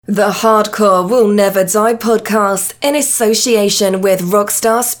The Hardcore Will Never Die podcast in association with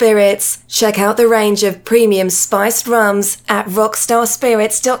Rockstar Spirits. Check out the range of premium spiced rums at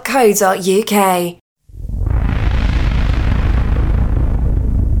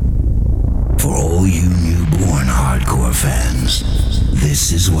rockstarspirits.co.uk. For all you newborn hardcore fans,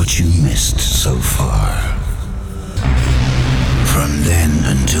 this is what you missed so far. From then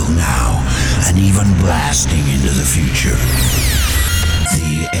until now, and even blasting into the future,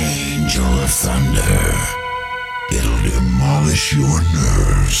 the Angel of Thunder. It'll demolish your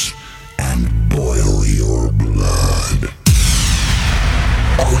nerves and boil your blood.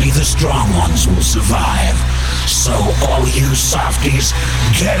 Only the strong ones will survive, so all you softies,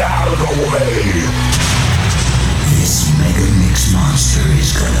 get out of the way! This mega mix monster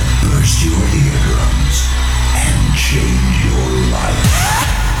is gonna burst your eardrums and change your life.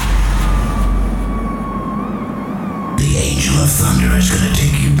 The Angel of Thunder is gonna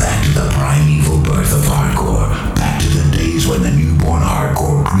take you back to the primeval birth of hardcore, back to the days when the newborn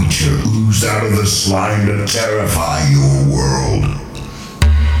hardcore creature oozed out of the slime to terrify your world.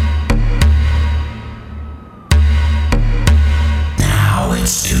 Now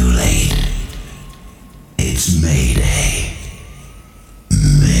it's too late. It's Mayday.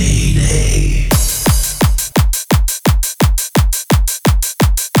 Mayday.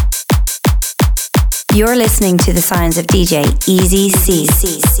 You're listening to the sounds of DJ Easy C.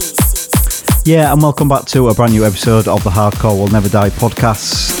 Yeah, and welcome back to a brand new episode of the Hardcore Will Never Die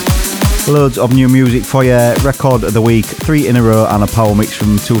podcast. Loads of new music for you. Record of the week, 3 in a row, and a power mix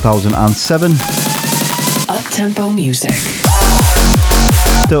from 2007. Up-tempo music.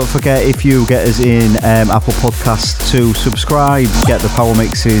 Don't forget, if you get us in Apple Podcasts, to subscribe, get the power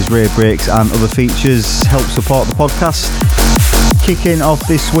mixes, rave breaks, and other features. Help support the podcast. Kicking off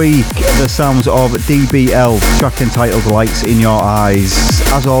this week, the sounds of DBL, track entitled Lights in Your Eyes.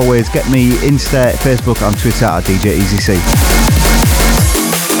 As always, get me Insta, Facebook and Twitter at DJ Easy C.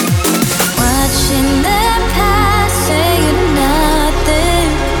 Watching them pass, saying nothing,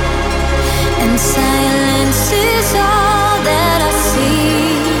 and silence is all that I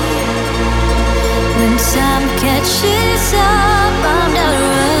see. When time catches up, I'm not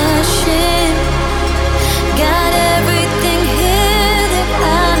rushing. Got everything here that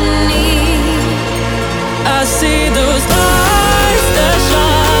I need. I see those lights that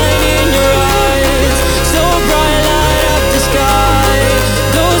shine in your eyes, so bright, light up the sky.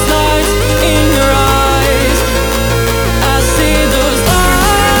 Those lights in your eyes. I see those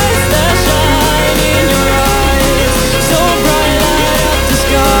lights that shine in your eyes, so bright, light up the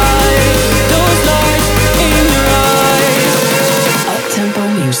sky. Those lights in your eyes.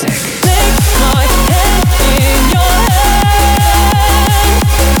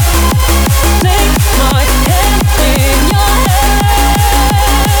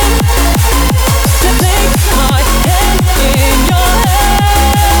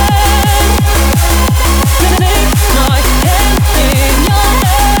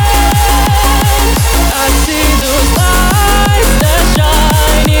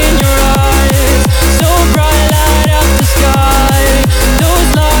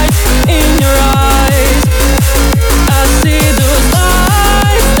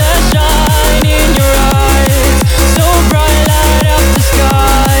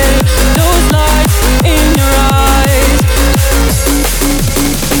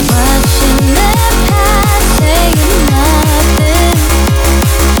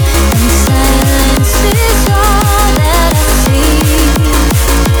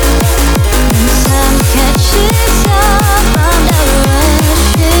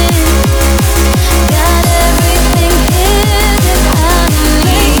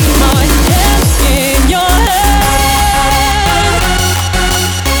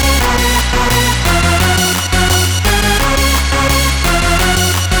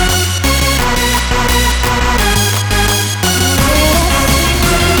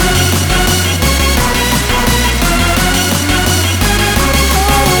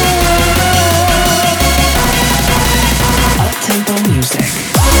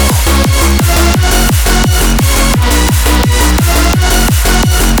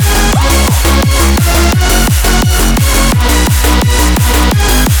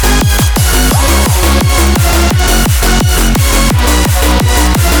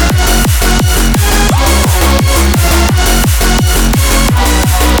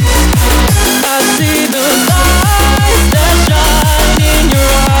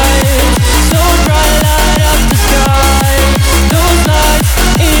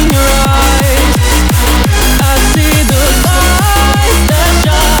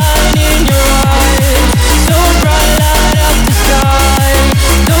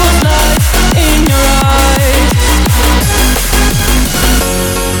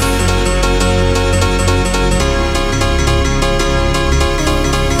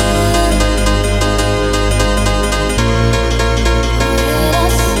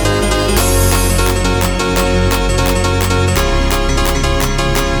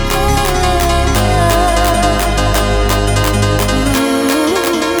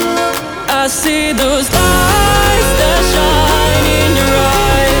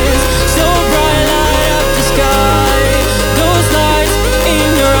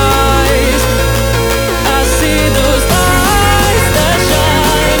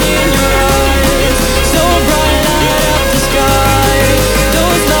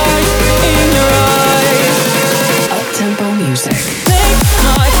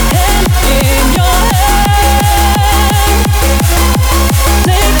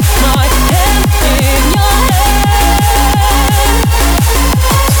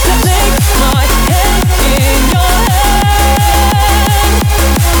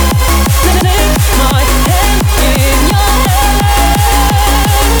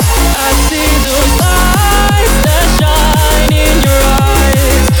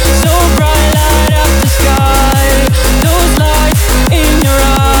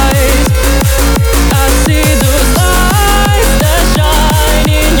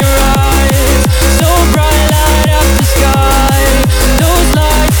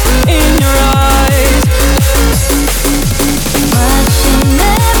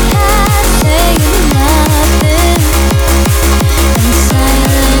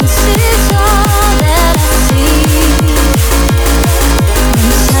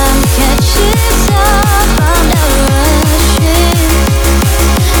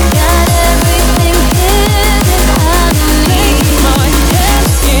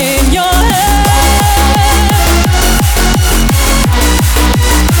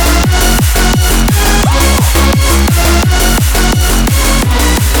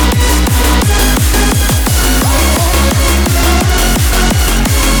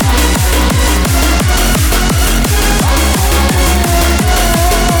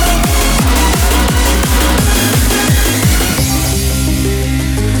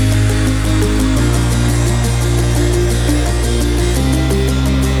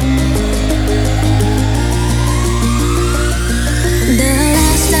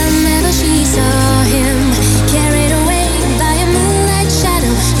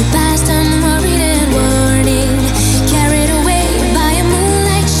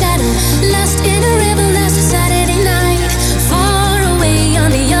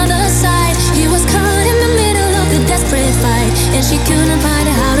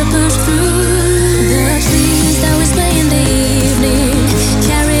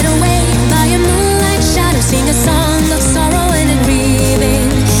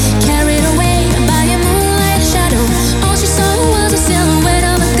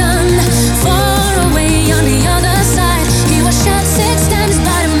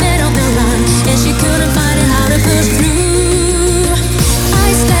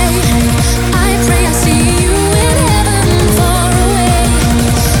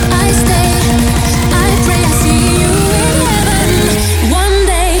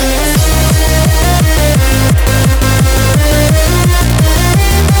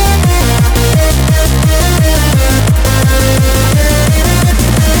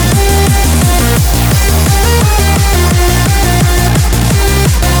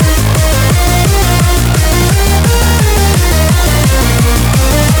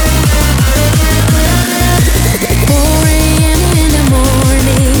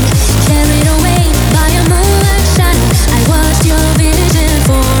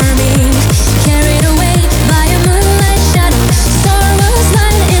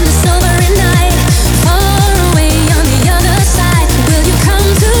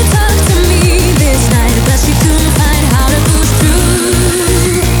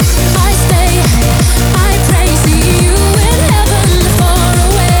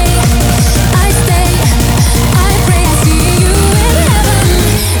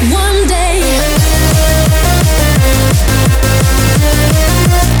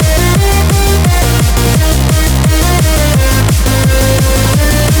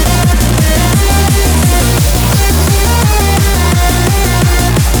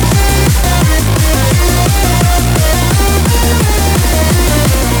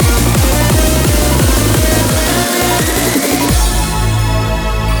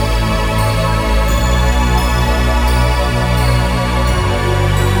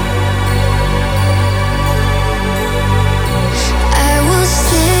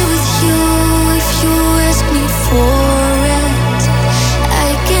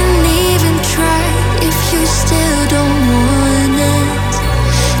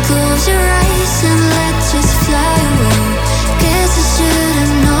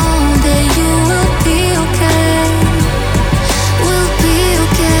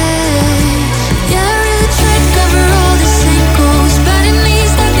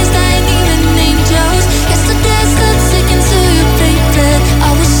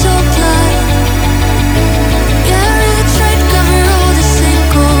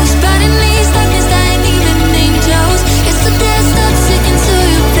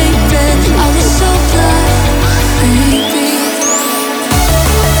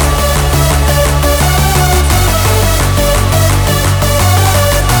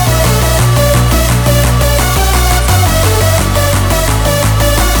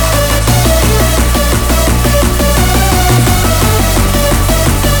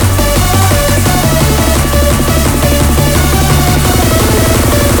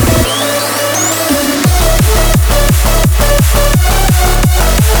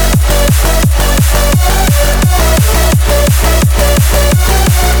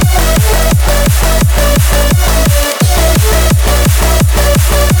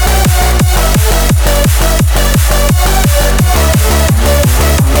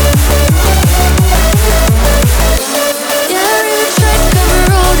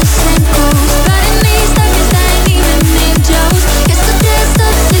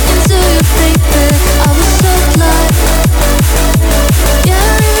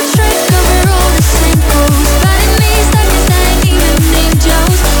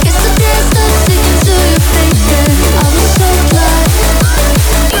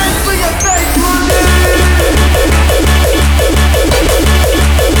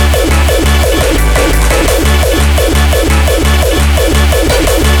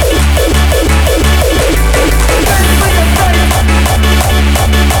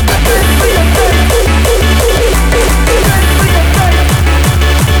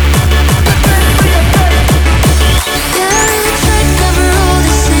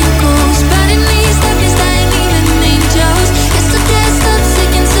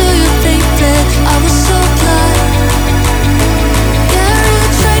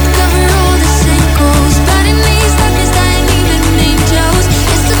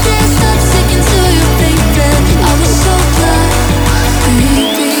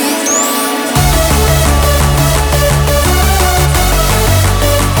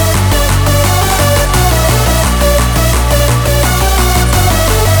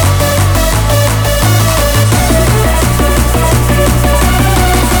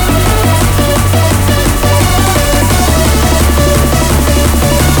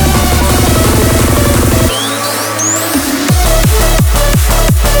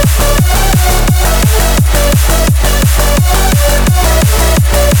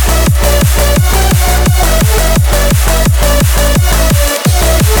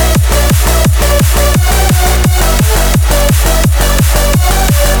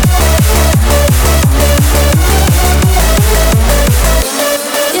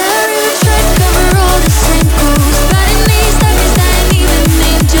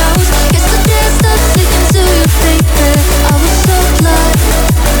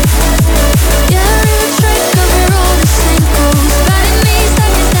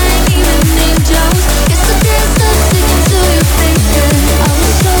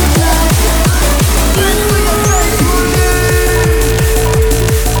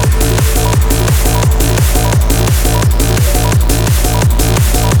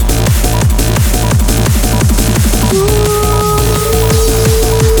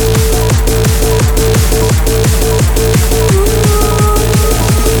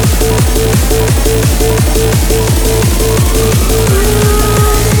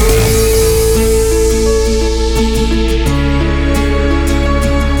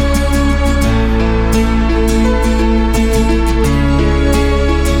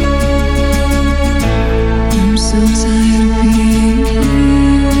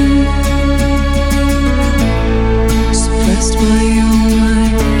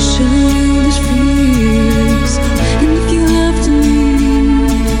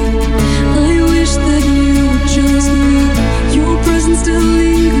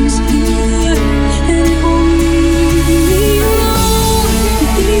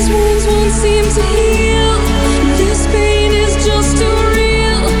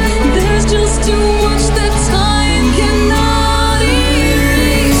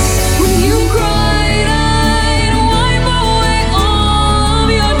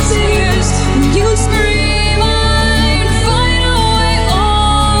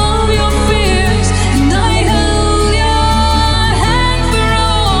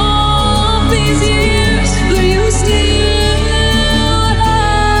 these years, will you still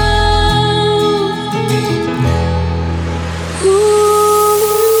love?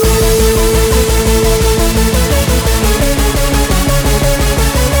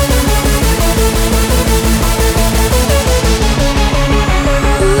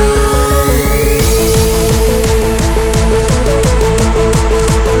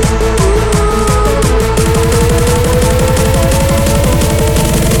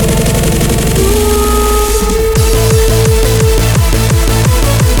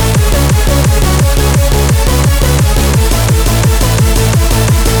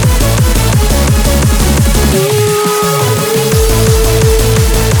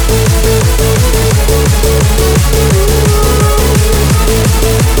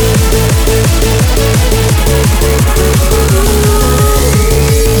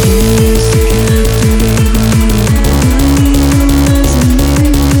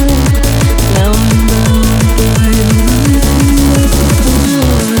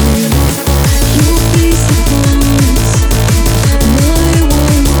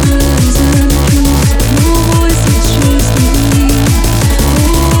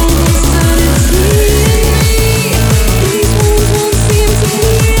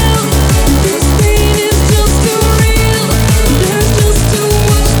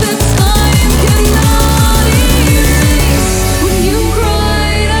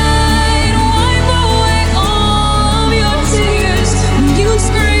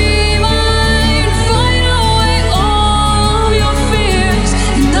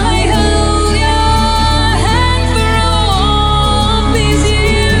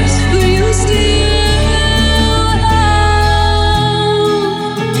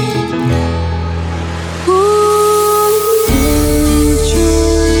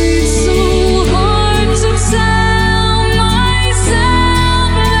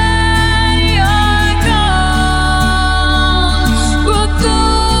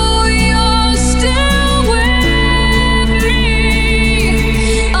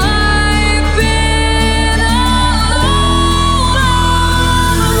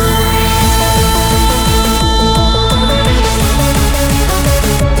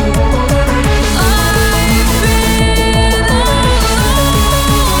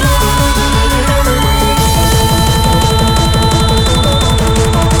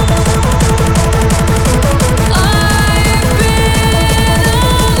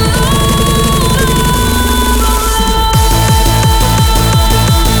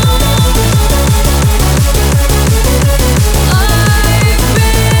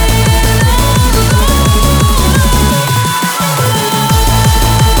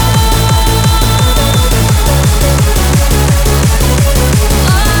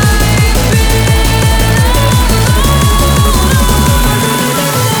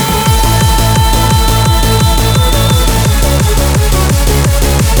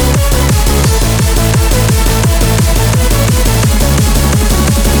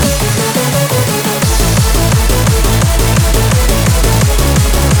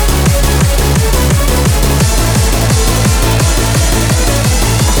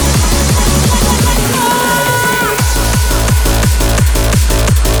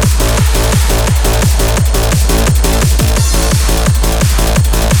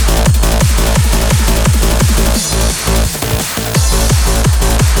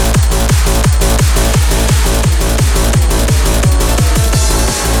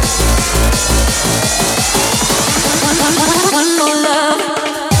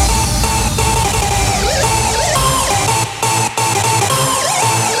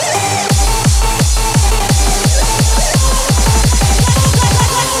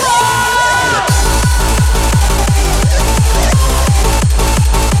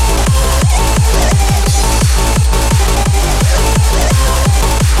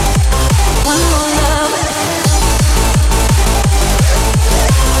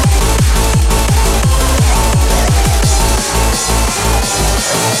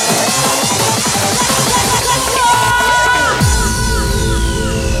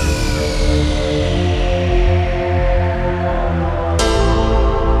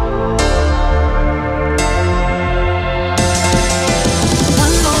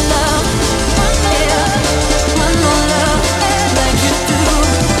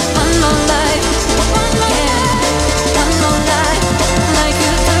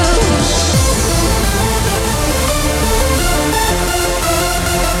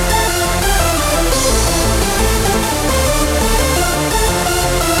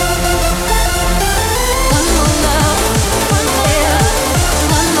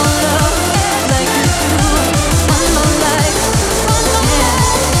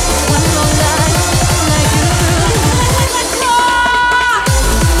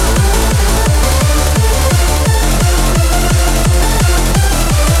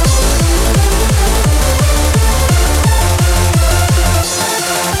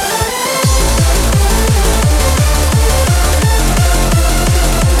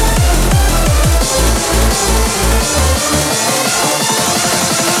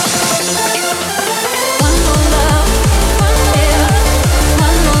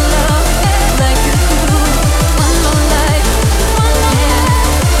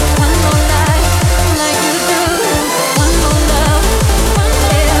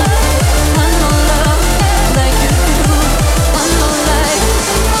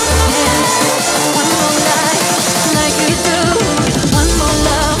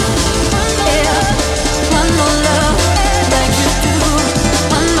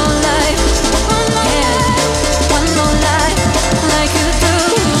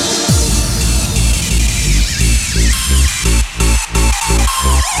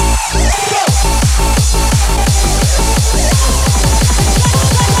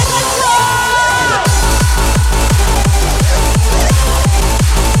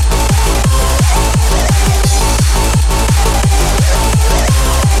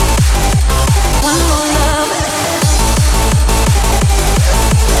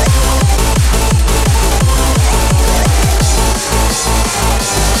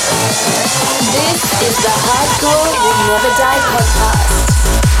 is the Hardcore Will Never Die podcast.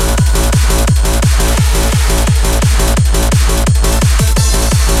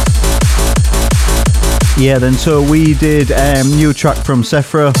 Yeah, then so we did new track from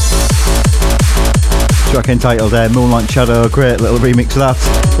SethroW, track entitled Moonlight Shadow, great little remix of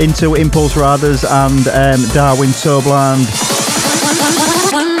that, into Impulse Riders and Darwin So Blind.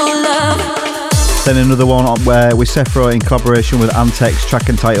 Then another one with SethroW in collaboration with Antex, track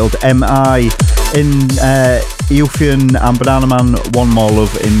entitled MI, in Eufeion and Bananaman, One More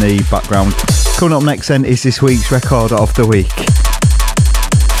Love in the background. Coming up next then is this week's record of the week.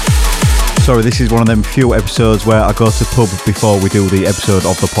 Sorry, this is one of them few episodes where I go to pub before we do the episode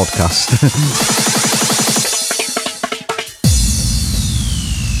of the podcast.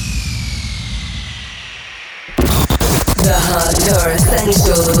 The Hardcore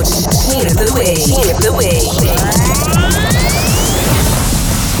Essentials Tune of the Week. Tune of the Week.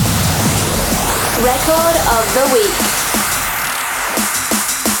 Record of the Week.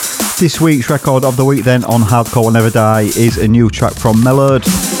 This week's record of the week then on Hardcore Will Never Die is a new track from MellowD,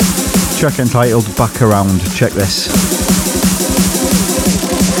 track entitled Back Around. Check this.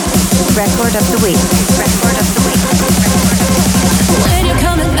 Record of the week. Record of the week. When you're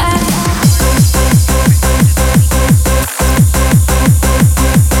coming back.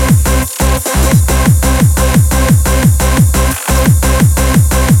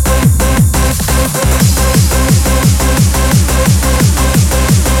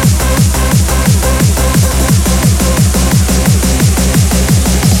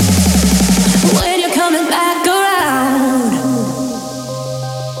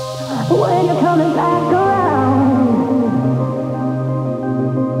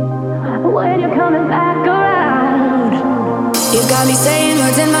 Got me saying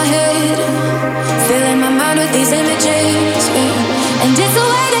words in my head, filling my mind with these images, yeah. And it's the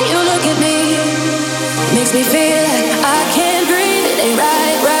way that you look at me, makes me feel like I can't breathe. It ain't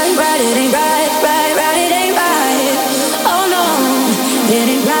right, right, right, it ain't right, right, right, it ain't right. Oh no, it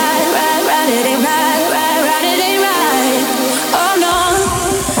ain't right, right, right, it ain't right, right, right, it ain't right. Oh no,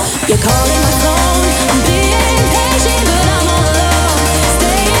 you're calling my phone, I'm being patient, but I'm all alone.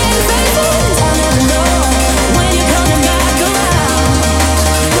 Staying faithful, I'll never know when you're coming back around.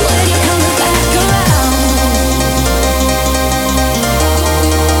 When you're coming back around.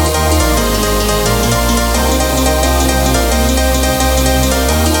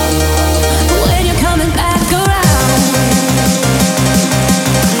 When you're coming back around. When you're coming back around.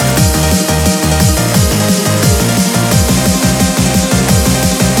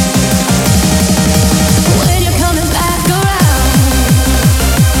 When you're coming back around. When you're coming back. When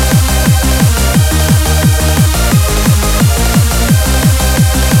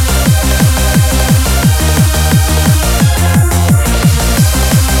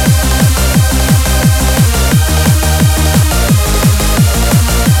you're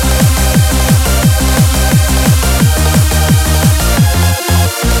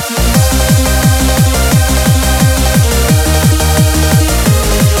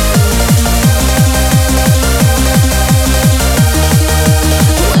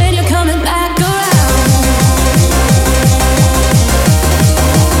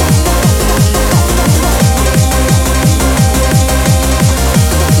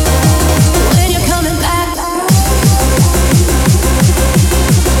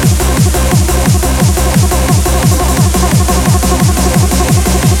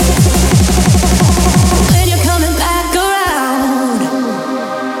coming back around. When you're coming back around.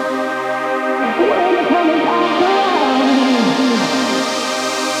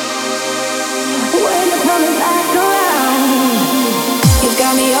 When you're coming back around. You've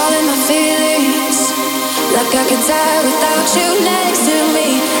got me all in my feelings, like I could die without you next to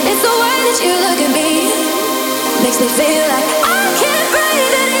me. It's the way that you look at me, makes me feel like I can't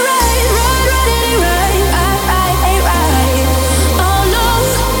breathe. It ain't right, right, right, it ain't right, right, right, ain't right. Oh no,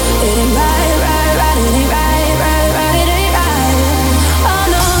 it ain't right, right, right, it ain't right, right, right, it ain't right. Oh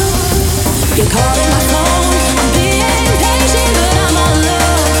no, you're calling my phone, I'm being patient, but I'm all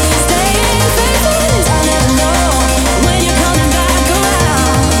alone. Staying faithful, I'll never know when you're coming back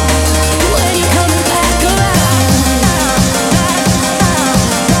around. When you're coming back around.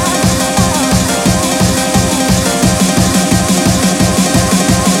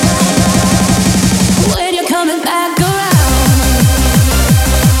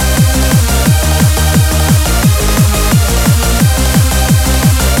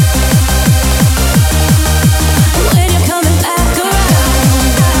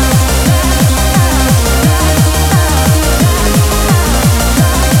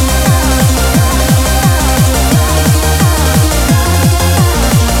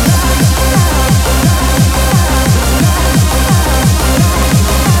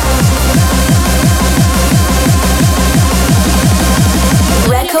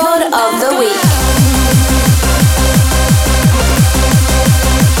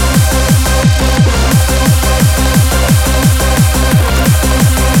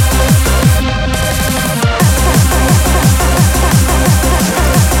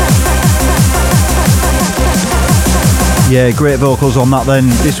 Yeah, great vocals on that then.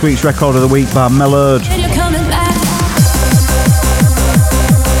 This week's record of the week by MellowD.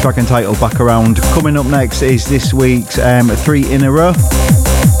 Track entitled Back Around. Coming up next is this week's 3 in a row.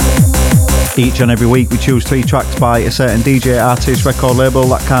 Each and every week we choose 3 tracks by a certain DJ, artist, record label,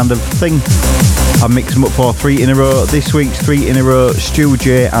 that kind of thing. I mix them up for 3 in a row. This week's 3 in a row,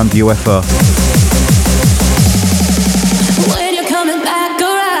 Stu-J and UFO. When you're coming back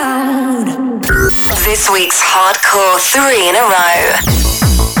around. This week's hardcore 3 in a row.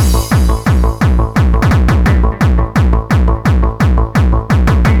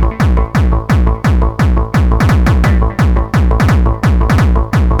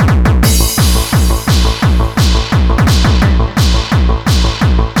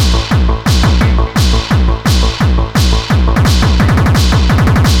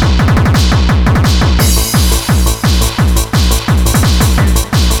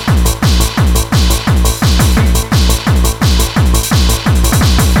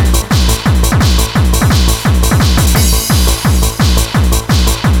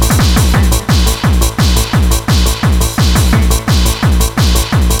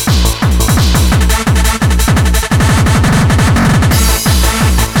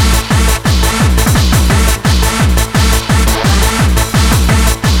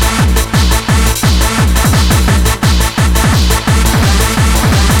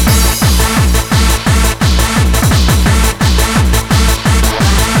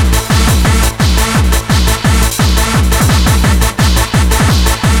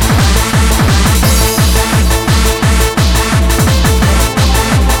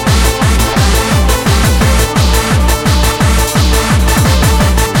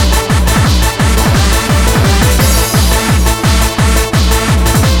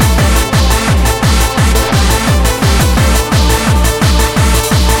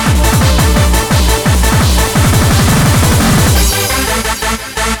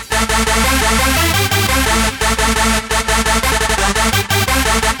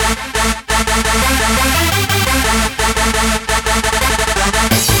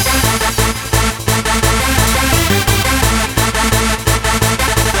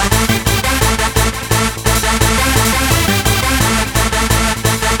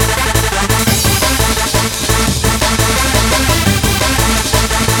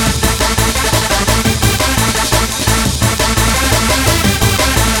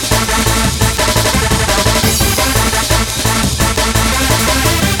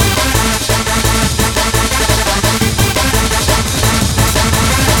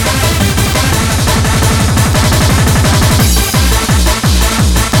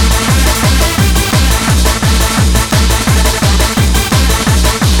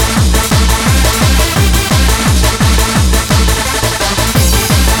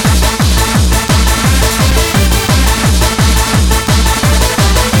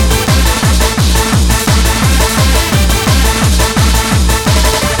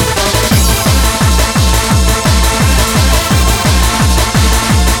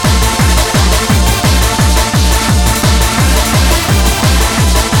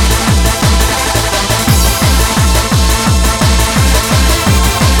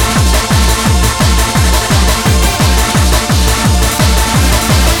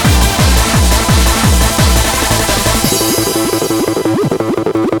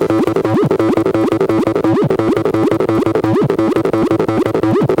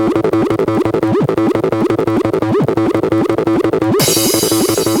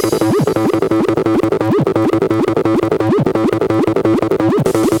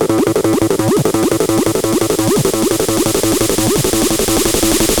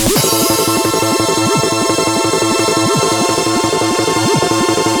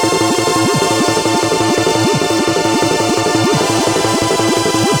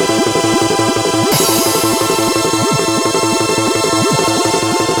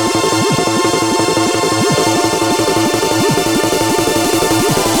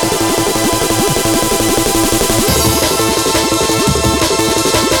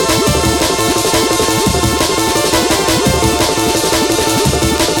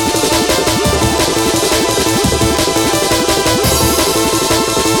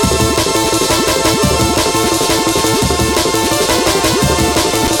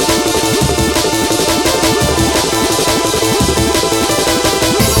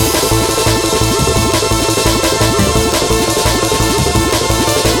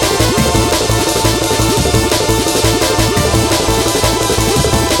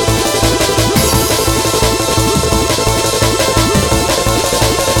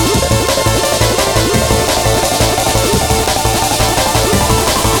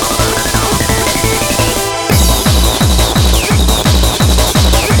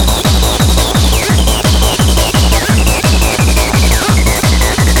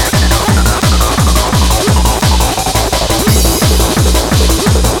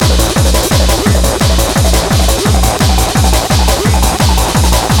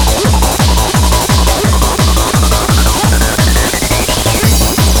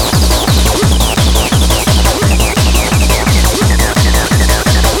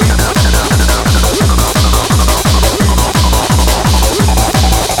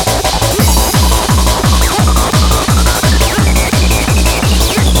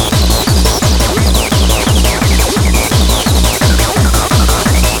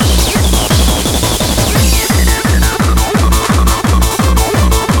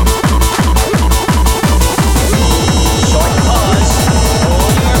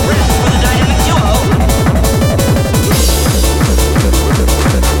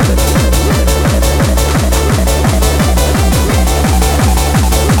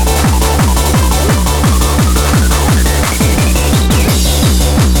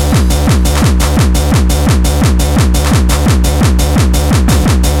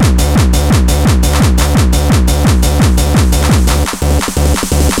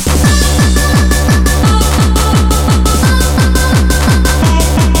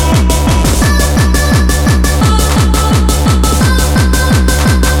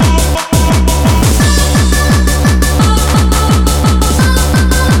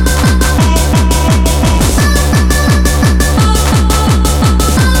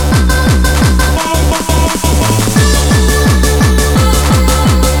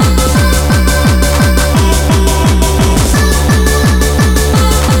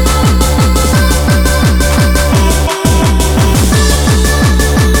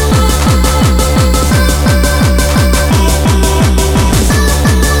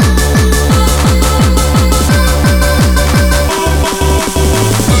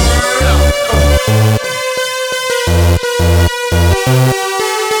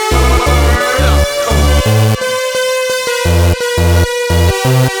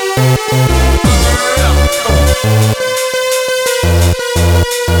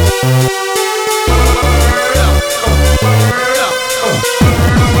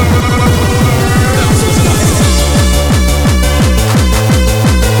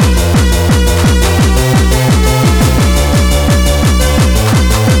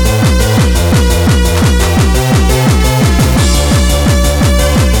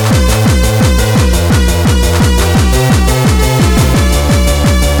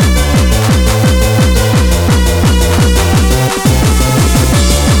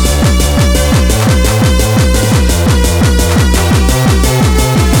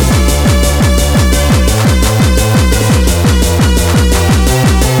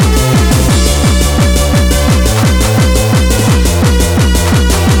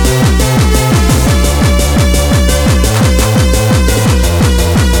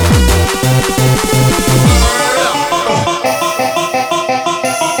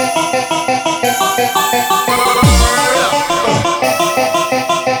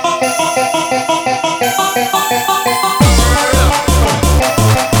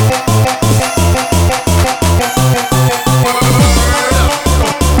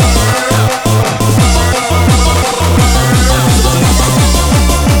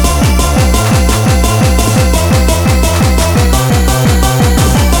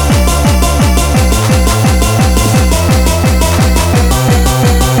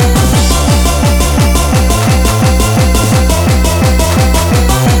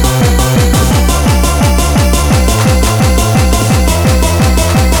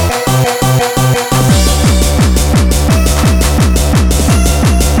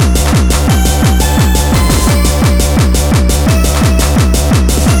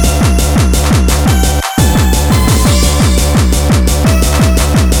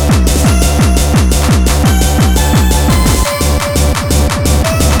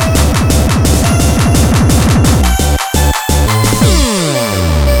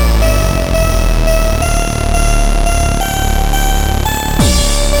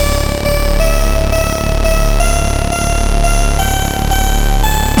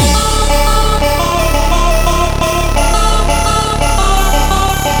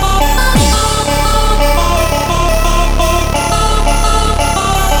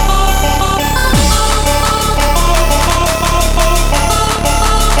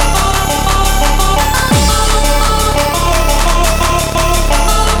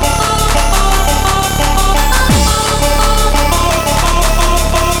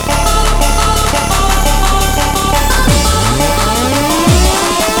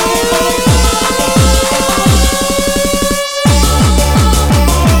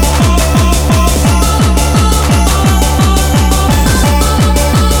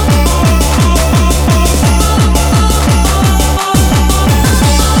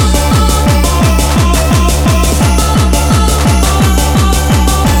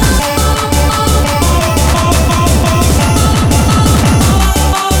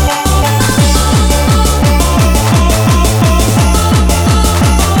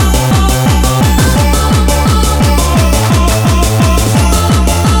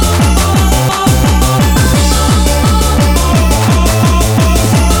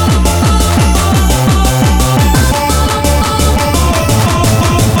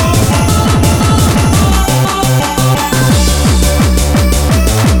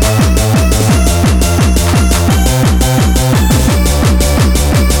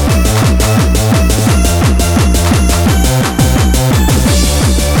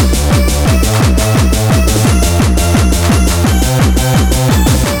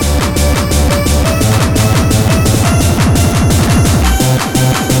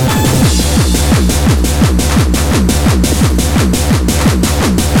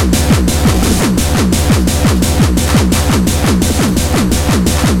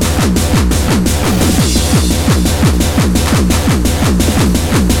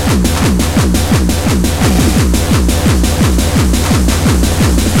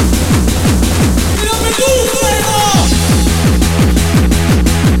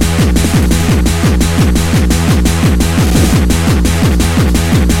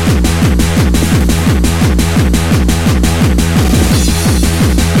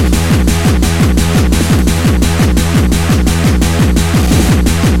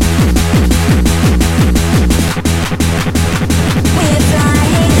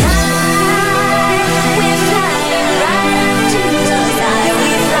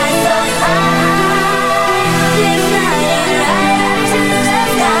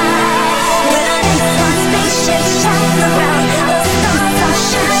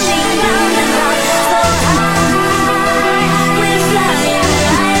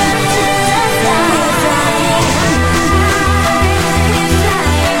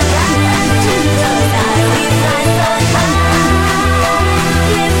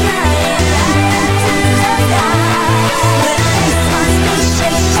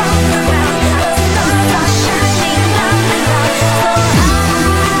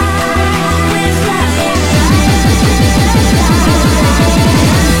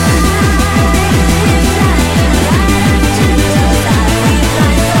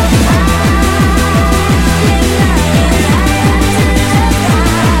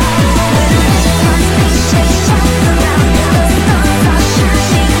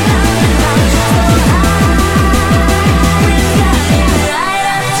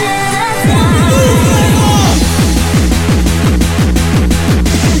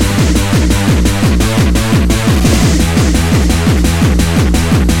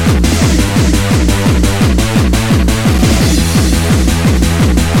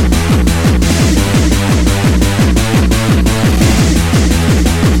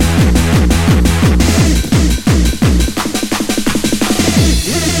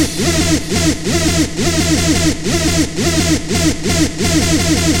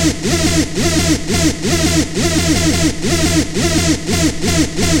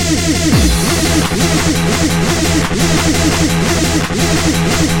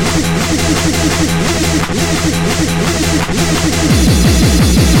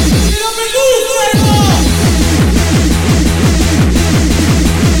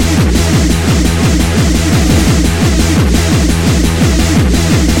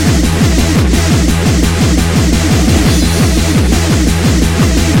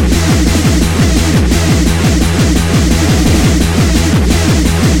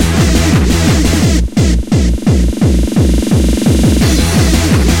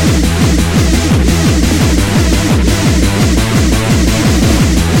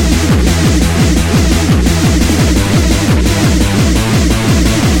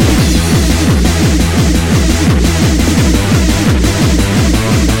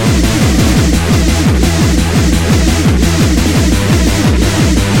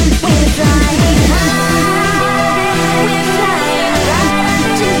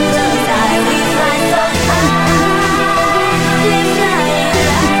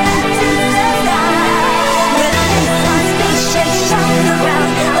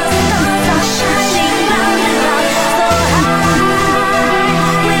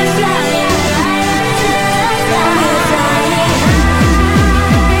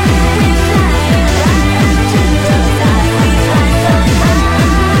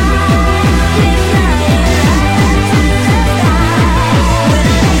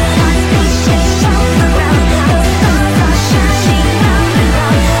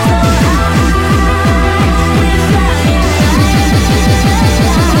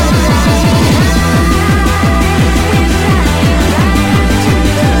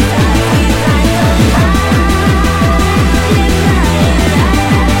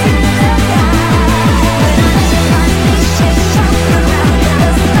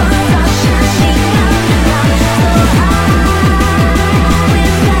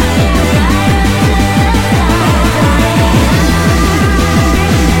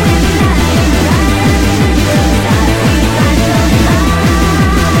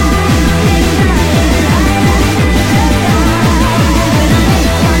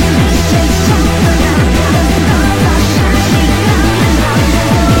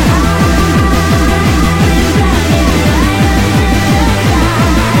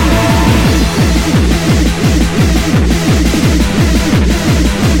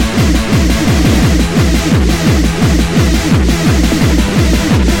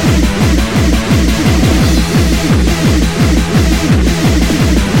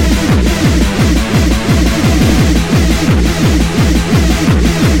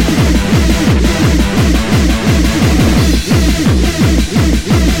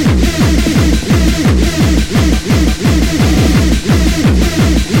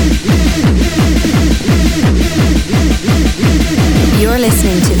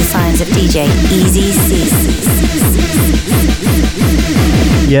 listening to the sounds of DJ Easy C.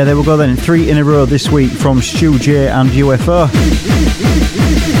 Yeah, there we go then. 3 in a row this week from Stu-J and UFO.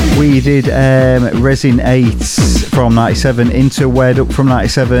 We did Resin 8 from 97 into Wed Up from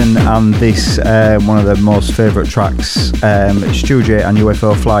 97, and this one of the most favourite tracks, Stu-J and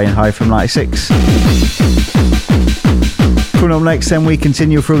UFO Flyin High from 96. Coming up next then, we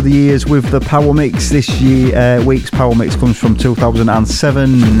continue through the years with the Power Mix. This week's Power Mix comes from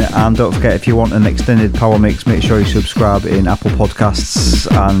 2007, and don't forget, if you want an extended Power Mix, make sure you subscribe in Apple Podcasts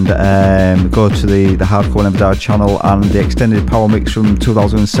and go to the Hardcore Never Die channel, and the extended Power Mix from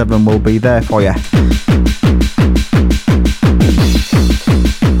 2007 will be there for you.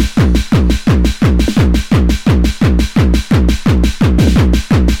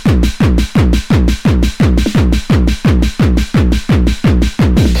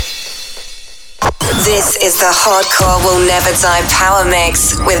 This is the Hardcore Will Never Die Power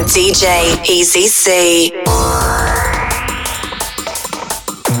Mix with DJ Easy C.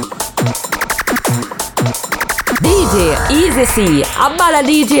 DJ Easy C, a balla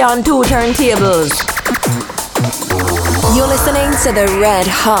DJ on 2 turntables. You're listening to the red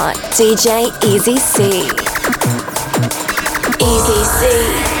hot DJ Easy C. Easy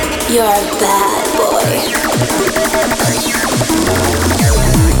C, you're a bad boy.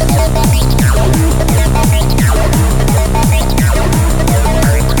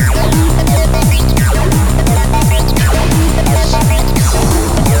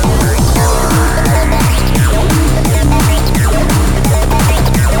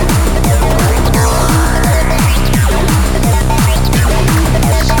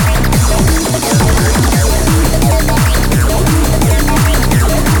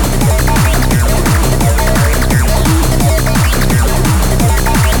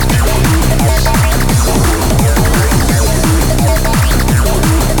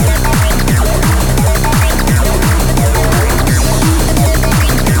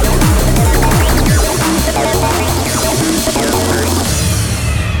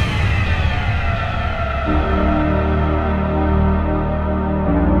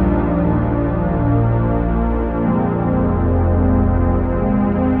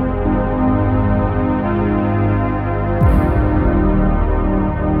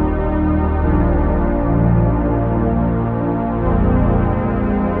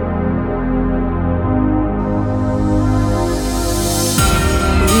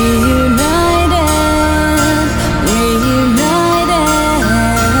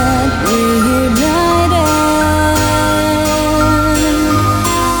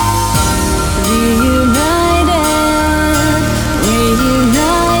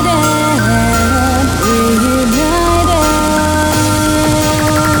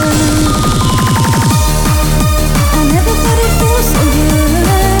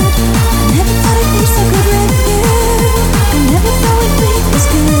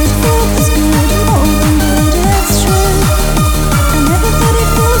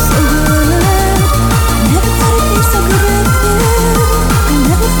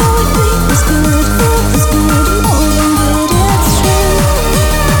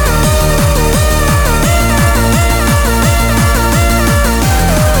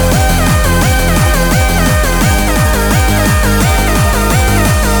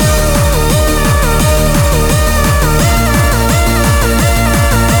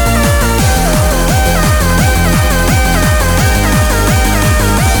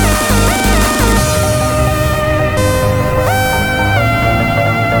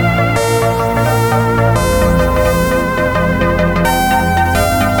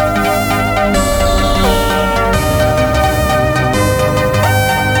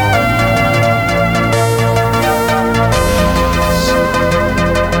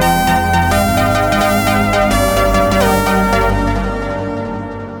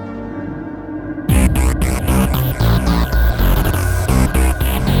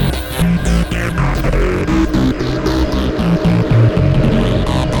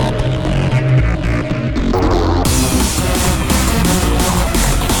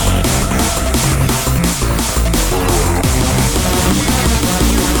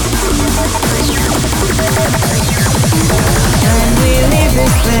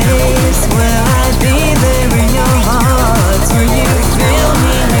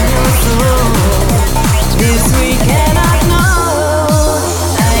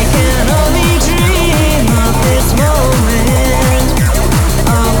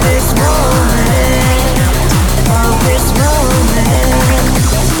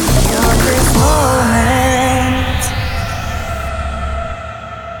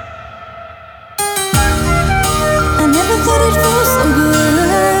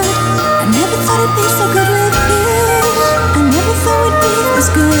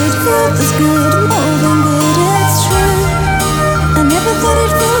 good, feels good, more than good, it's true. I never thought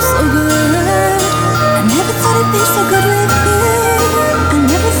it felt so good. I never thought it'd be so good with you. I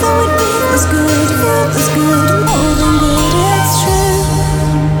never thought we'd be this good, feels good, more than good, it's true.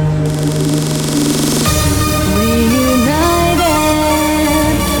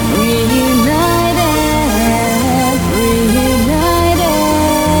 Reunited, reunited, reunited.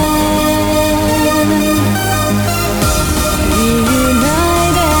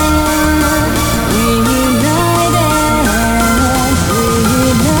 Reunited,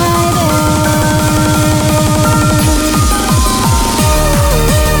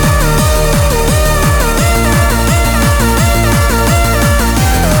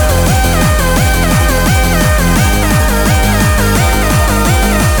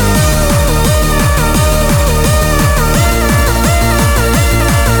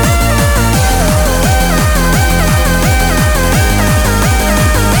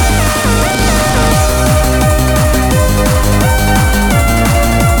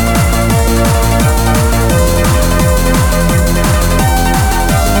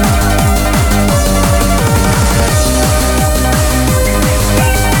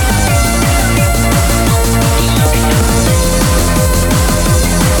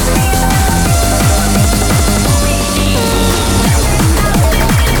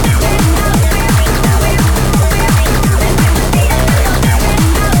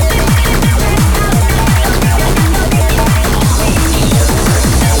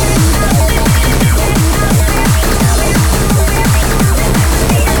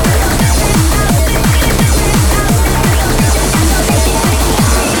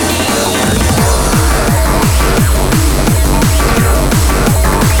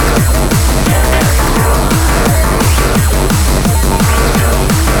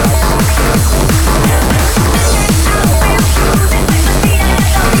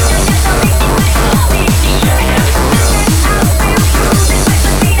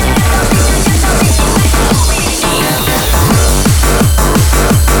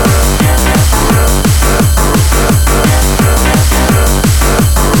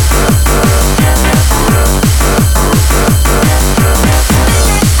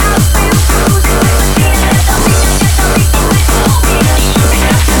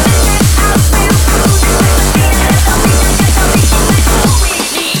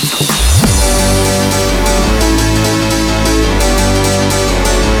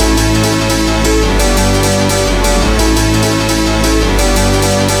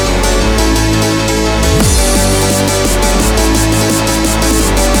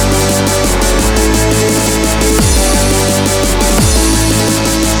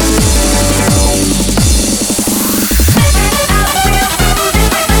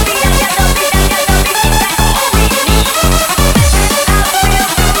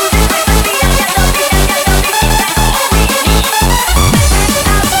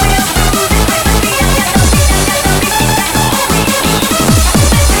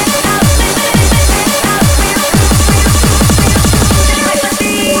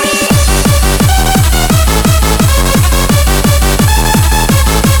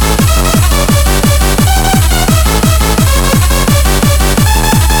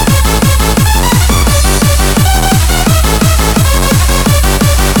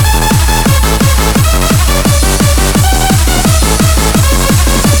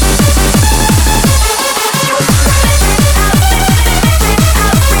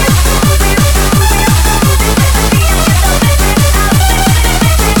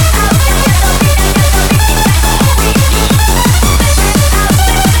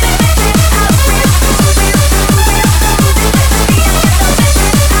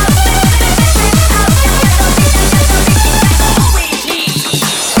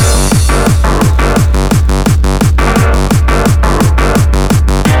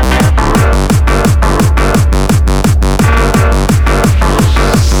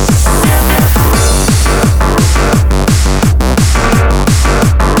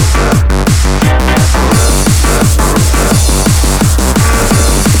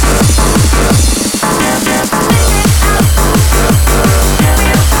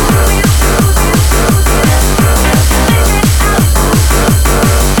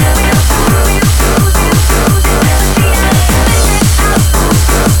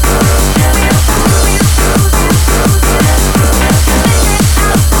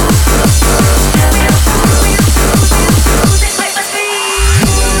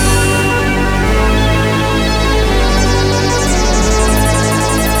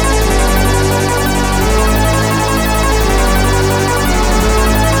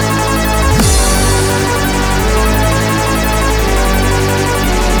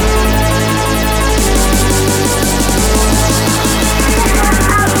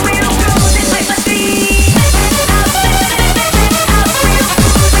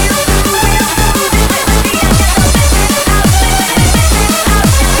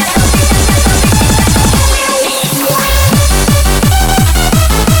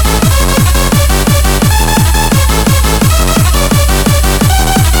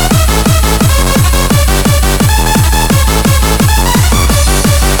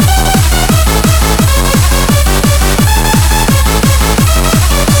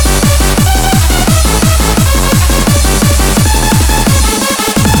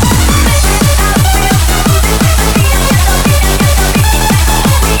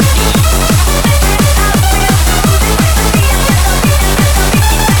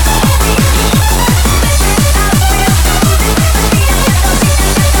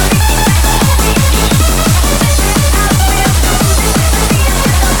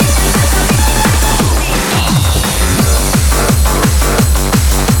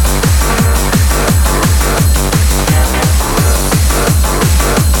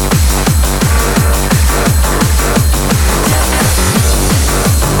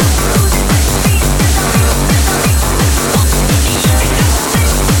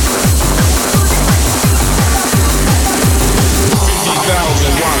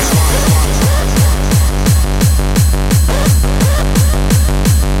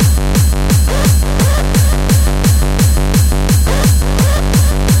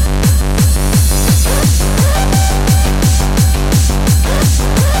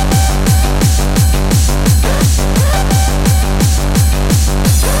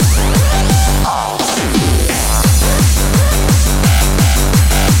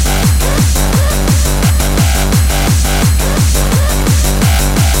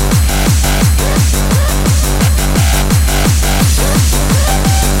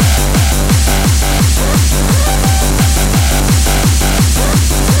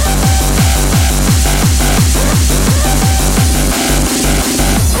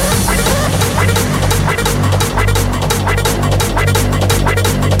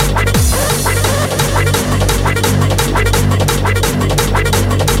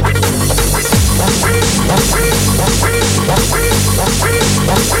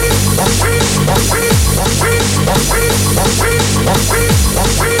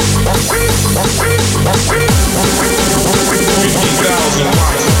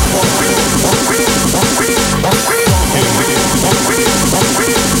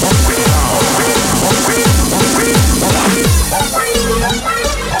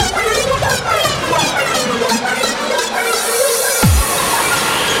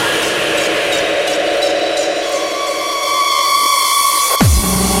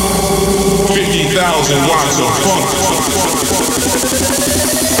 50,000 watts of funk.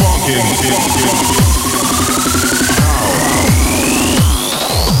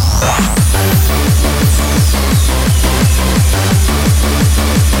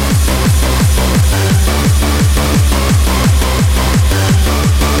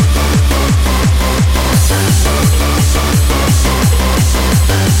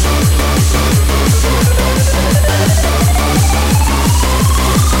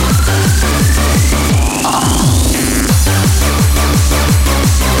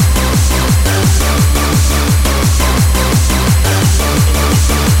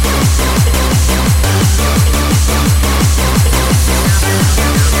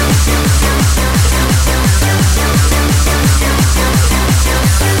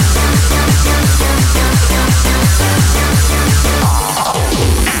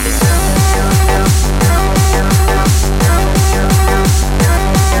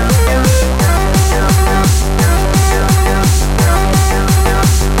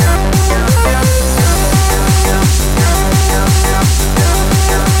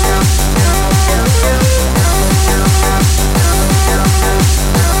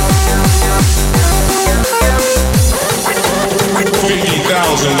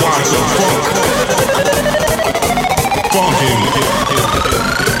 Funkin'.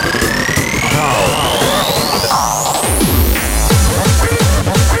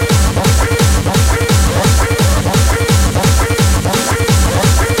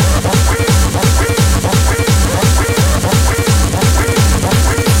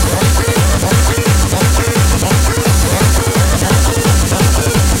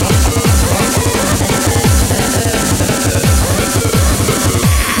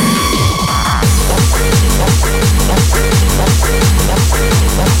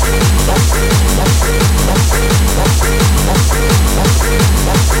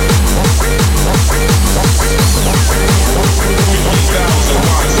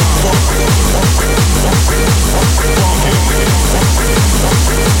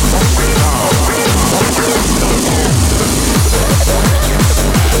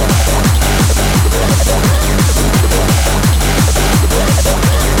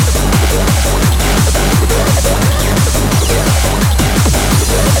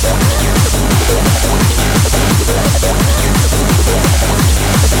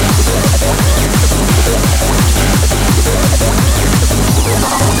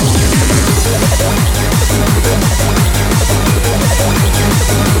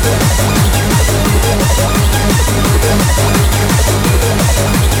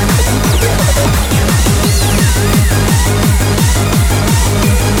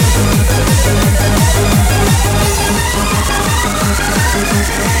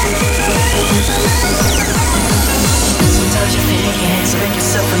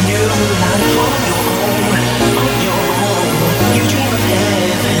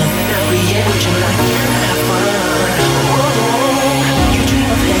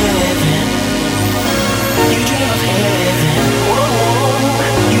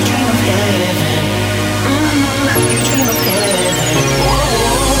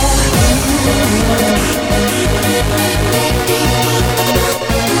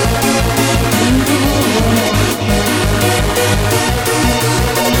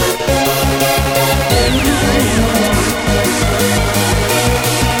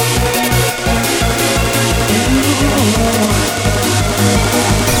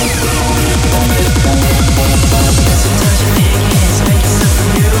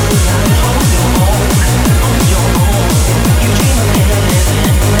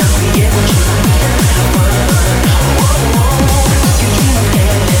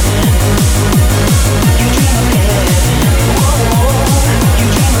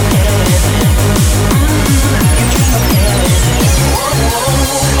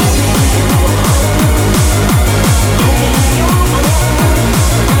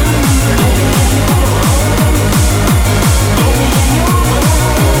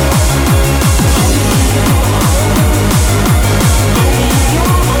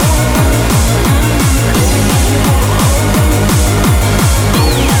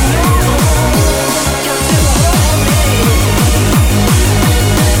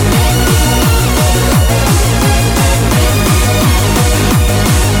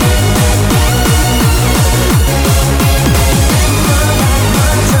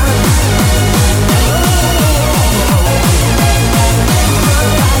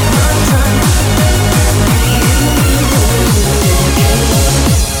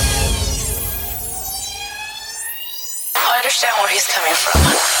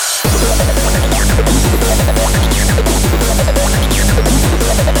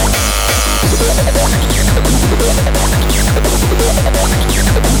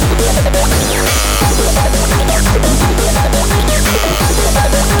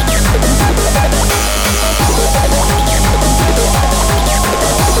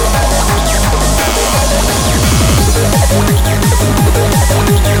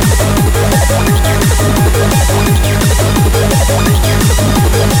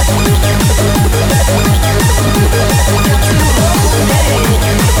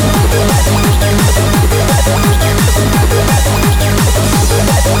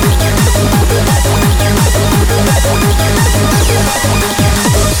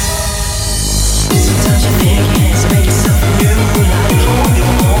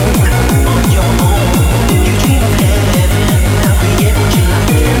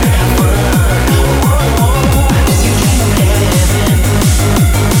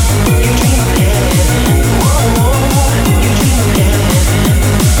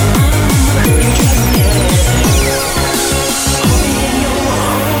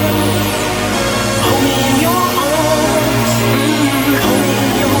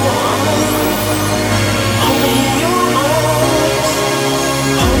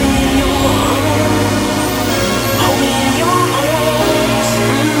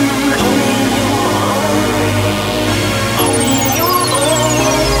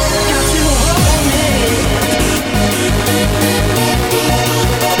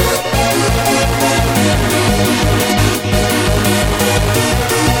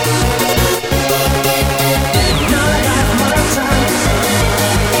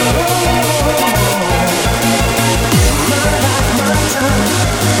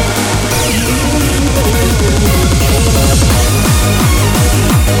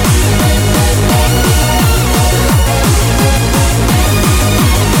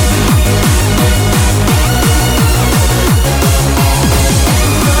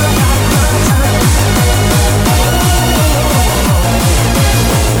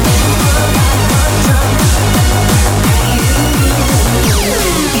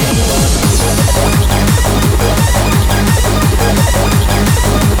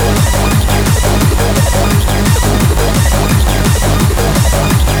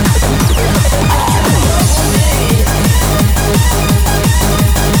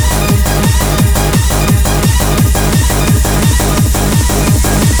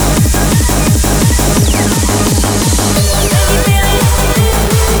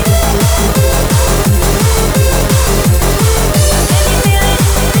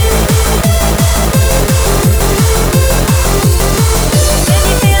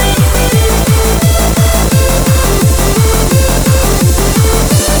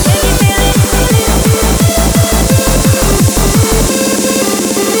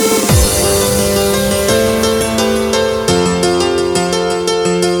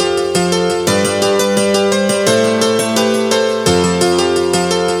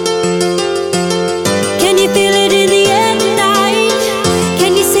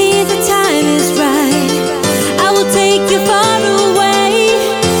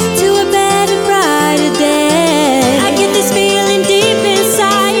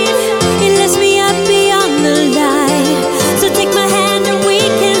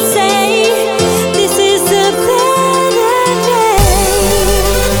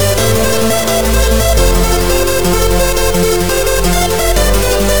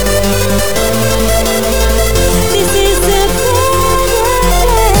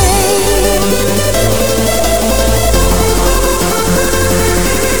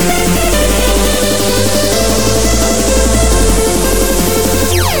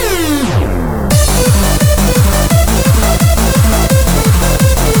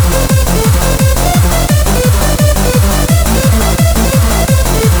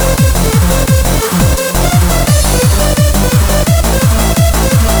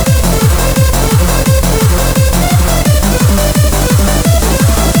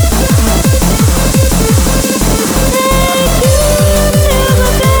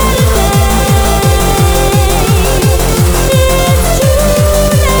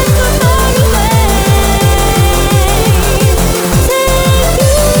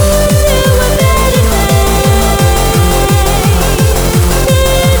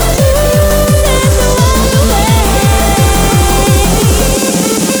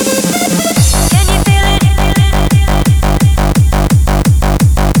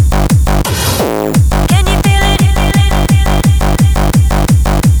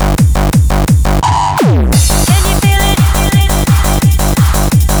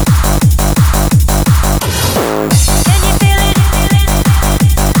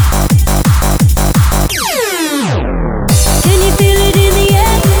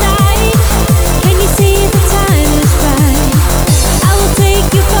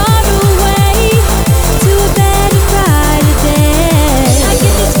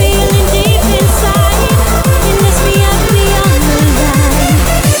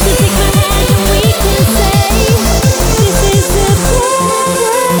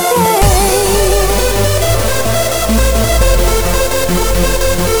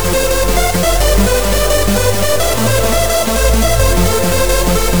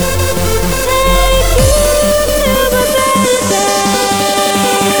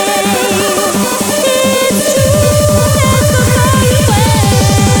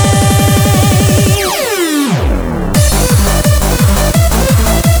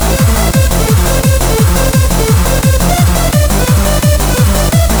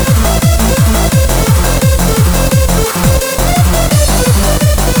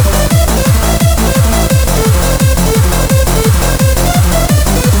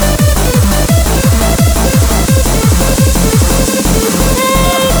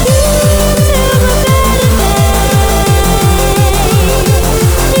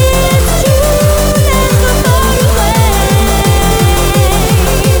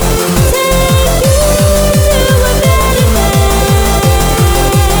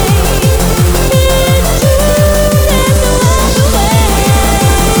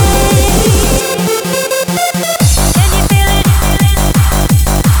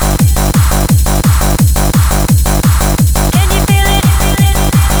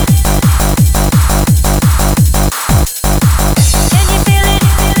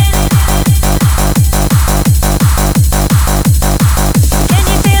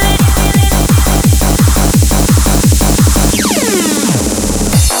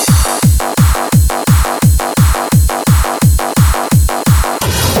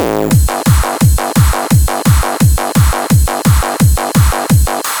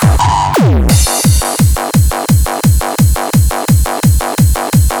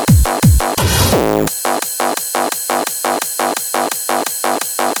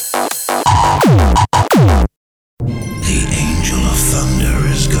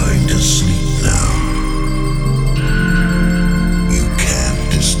 going to sleep now. You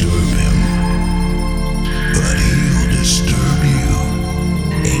can't disturb him, but he'll disturb you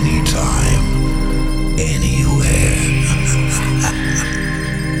anytime, anywhere.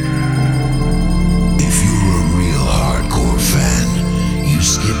 If you're a real hardcore fan, you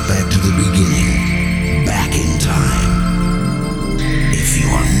skip back to the beginning, back in time. If you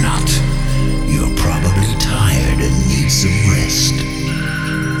are not, you're probably tired and need some rest.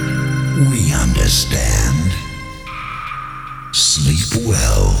 We understand. Sleep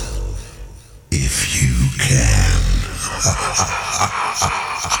well, if you can.